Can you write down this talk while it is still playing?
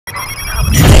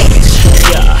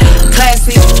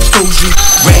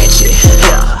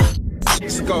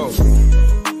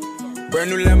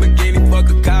new Lamborghini, fuck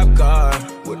a cop car.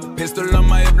 With a pistol on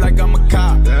my hip like I'm a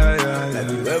cop. Have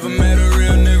you ever met a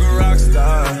real nigga rock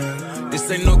star?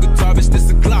 This ain't no guitar, bitch, this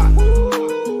a Glock.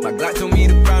 My Glock told me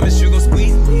to promise you gon'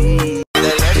 squeeze me.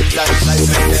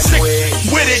 Sick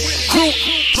with it, crew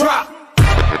drop.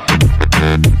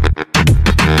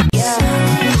 Yeah,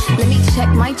 let me check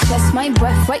my chest, my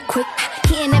breath right quick.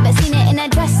 He ain't never seen it in a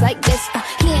dress like this.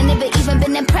 He ain't never even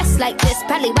been impressed like this.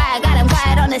 Probably why I got him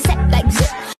quiet on the set like zip.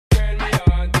 Turn me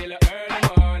on till the early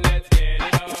morning. Let's get it on.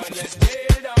 Let's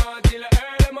get it on till the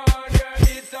early morning. Girl,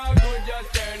 it's all good,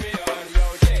 just turn me on. Yo,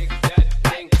 shake that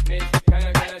thing, miss. Can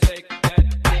I shake that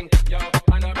thing? Yo,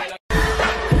 Annabella.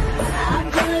 I'm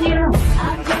pulling it on.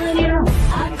 I'm pulling it on.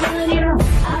 I'm pulling it on.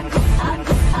 I'm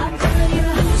pulling it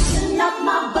on. Loosen up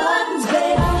my buttons,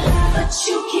 baby, but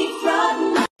you keep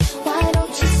frontin'. Why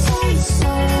don't you say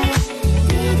so?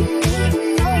 Didn't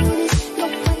even notice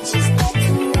your punches got to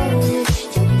roll it.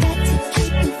 You got to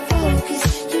keep me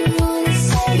focused. You wanna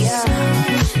say so?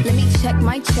 Let me check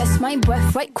my chest, my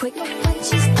breath right quick. Your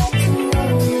punches got to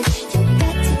roll it. You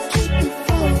got to keep me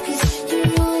focused. You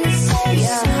wanna say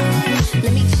so?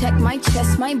 Let me check my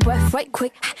chest, my breath right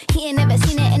quick. He ain't never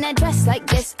seen it in a dress like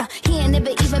this. He ain't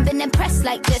never even been impressed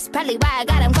like this. Probably why I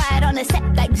got him quiet on the set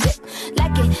like zip.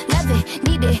 Like it, love it,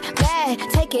 need it, bad.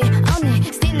 Take it, own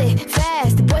it, steal it,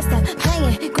 fast. The boy stop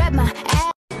playing, grab my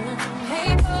ass.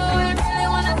 Hey boy, I really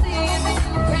wanna see if you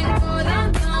can go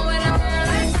downtown with a girl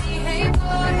like me. Hey boy,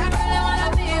 I really wanna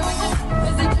be with you.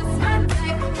 Is it just my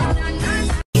type?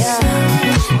 Yeah,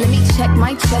 let me check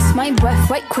my chest, my breath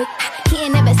right quick. He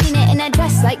ain't never seen it in a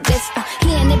dress like this.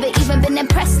 He ain't never even been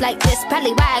impressed like this.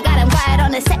 Probably why I got him quiet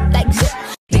on the set like zip.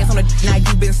 Dance on the now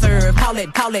you been served. Call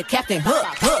it Captain Hook.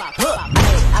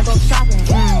 I go shopping,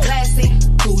 classy,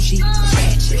 bougie,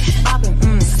 ratchet,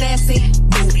 poppin', sassy,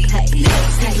 booty, hey,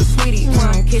 sneaky,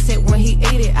 sweetie, kiss it when he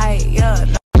eat it, ayy, yeah.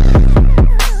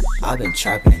 I've been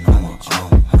trapping on my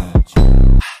own.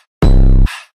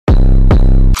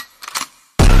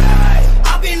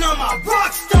 I've been on my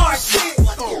rock star shit.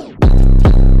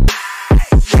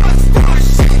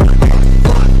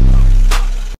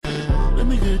 Let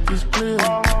me get this clear,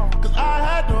 cause I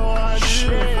had no idea.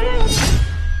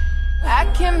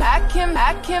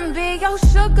 I can be your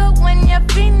sugar when you're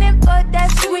feeling for that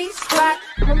sweet spot.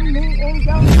 Put me in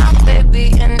your mouth,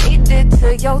 baby, and eat it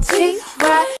till your teeth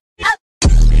rot.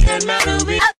 And my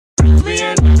Ruby, Ruby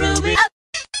and Ruby,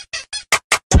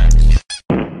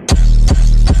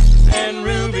 and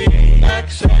Ruby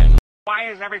accent. Why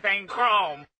is everything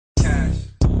chrome? Man,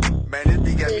 this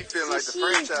beat got me feeling like the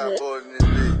franchise boys in this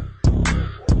beat.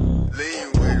 Lean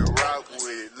with it, rock with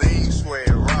it, lean,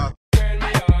 swear, rock. Turn me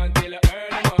on till the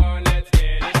early morning. Let's get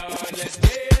it on. Let's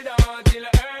get it on till the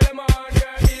early morning.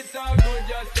 Girl, it's all good,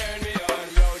 just turn me on.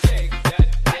 Yo, shake that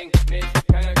thing, miss.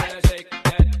 Can I shake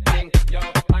that thing? Yo,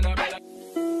 Annabella.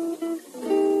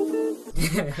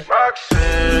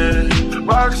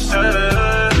 Roxanne,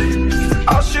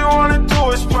 all she wanna do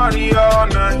is party all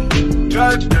night.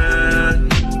 Goddamn,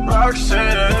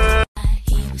 Roxanne.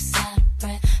 He was out of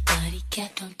breath, but he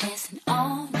kept on dancing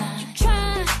all night. You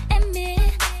try and admit,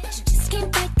 but you just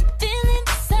can't break the feeling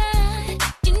inside.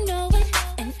 You know it,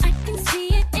 and I can see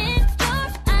it in your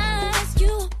eyes. You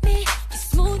want me, you're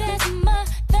smooth as a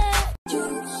mother. You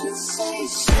should say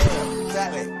so.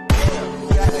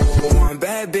 One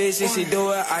bad bitch, if she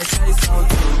do it, I say so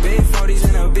too. Big 40s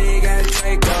and a big ass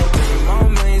Draco. More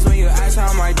millions when you ask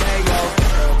how my day go.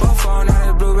 Both on out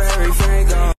of blueberry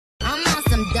fango. I'm on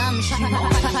some dumb shit.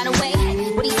 By the way,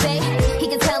 what he say? He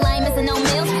can tell I ain't missing no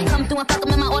meals. Come through and fuck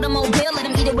him in my automobile. Let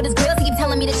him eat it with his grills. He keep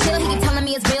telling me to chill. He keep telling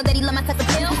me it's real that he love my type of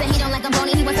pill. He said he don't like I'm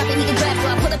bony. He wants something he can grab. So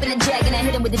I pull up in the jag and I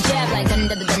hit him with the jab like dun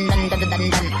dun dun dun dun dun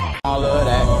dun. All of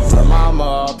that. Her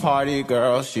mama a party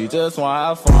girl. She just wanna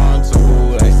have fun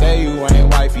too. They say you ain't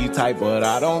wifey type, but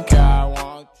I don't care. I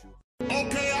want you.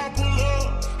 Okay, I'll pull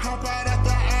up, hop out at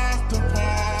the after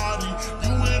party.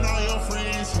 You and all your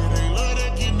friends, yeah, they love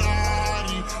that get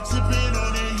naughty. Sipping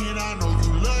on that hit, I know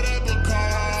you love that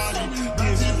Bacardi.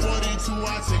 1942,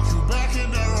 I take you back in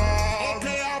the raw.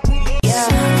 Okay, I'll pull up. Yeah,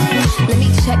 let me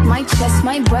check my chest,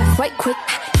 my breath right quick.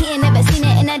 He ain't never seen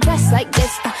it in a dress like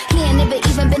this. He ain't never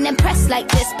even been impressed like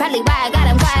this. Probably why I got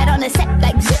him quiet on the set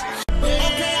like zip.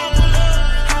 Okay, I'll pull up,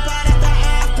 hop out at the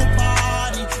after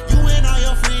party. You and all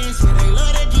your friends, yeah, they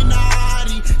love that get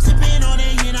naughty. Sipping on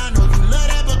that hit, I know you love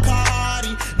that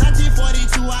Bacardi.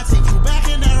 1942, I take you back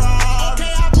in the raw.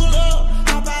 Okay, I'll pull up,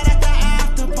 hop out at the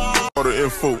after party. All the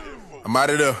info, I'm out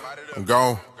of there, I'm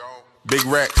gone. Big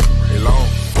racks, they long.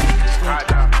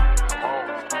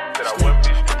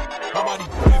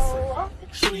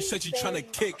 Shorty said she tryna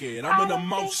kick it. I'm in the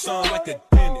mouth, son, like a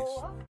dentist.